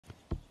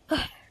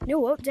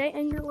New update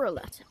and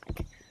gorilla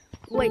tag.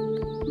 Wait,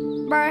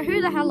 bro,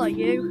 who the hell are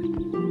you?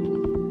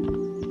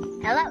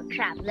 Hello,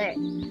 traveler.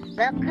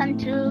 Welcome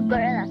to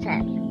Gorilla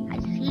Tag. I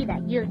see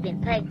that you've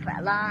been playing for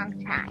a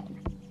long time.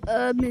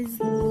 Is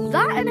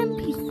that an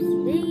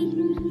NPC?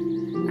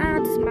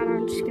 Doesn't matter,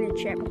 I'm just gonna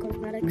check my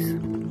cosmetics.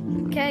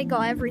 Okay,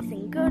 got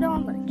everything good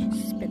on. Let me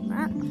just spin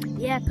that.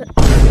 Yeah,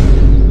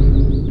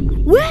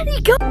 where'd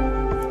he go?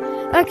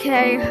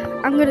 Okay,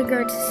 I'm gonna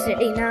go to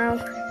city now.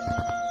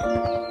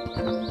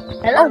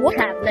 Hello,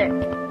 traveler.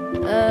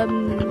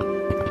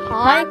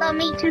 Hi. Follow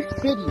me to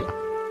city.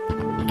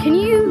 Can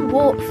you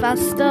walk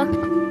faster?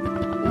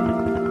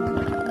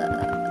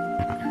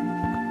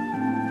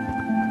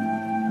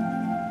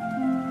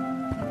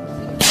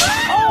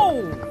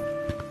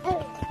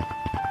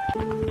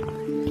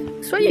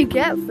 That's what you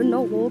get for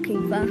not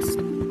walking fast.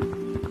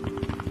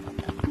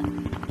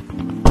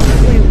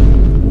 Wait,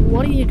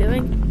 what are you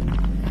doing?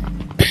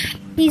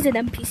 He's an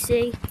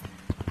NPC.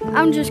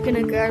 I'm just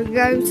gonna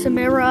go to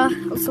mirror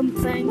or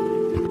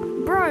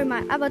something. Bro,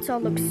 my avatar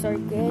looks so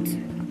good.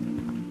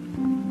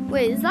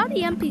 Wait, is that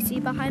the NPC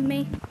behind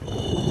me?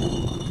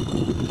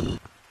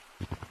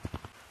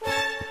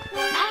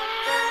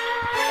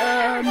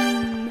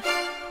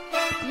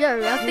 Yo,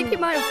 I think he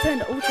might have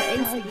turned ultra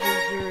instinct.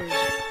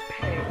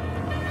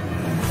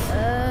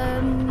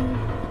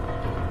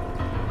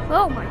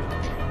 Oh my.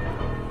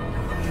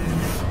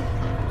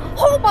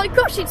 Oh my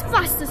gosh, it's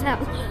fast as hell.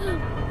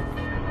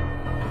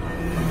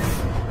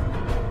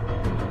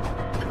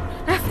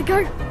 I have to go.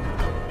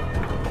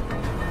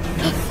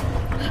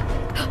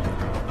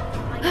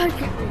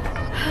 Okay.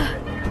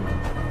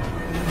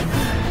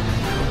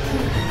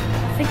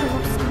 I think I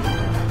lost him.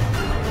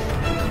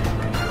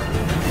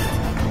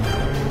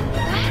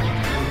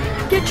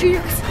 Get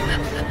yours.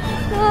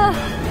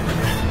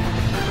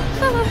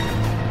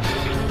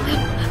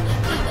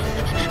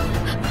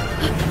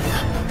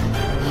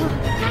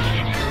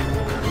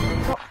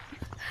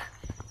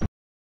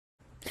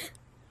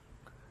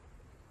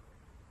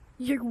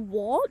 You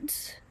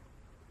what?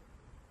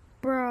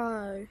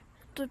 Bro,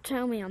 don't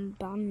tell me I'm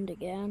banned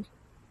again.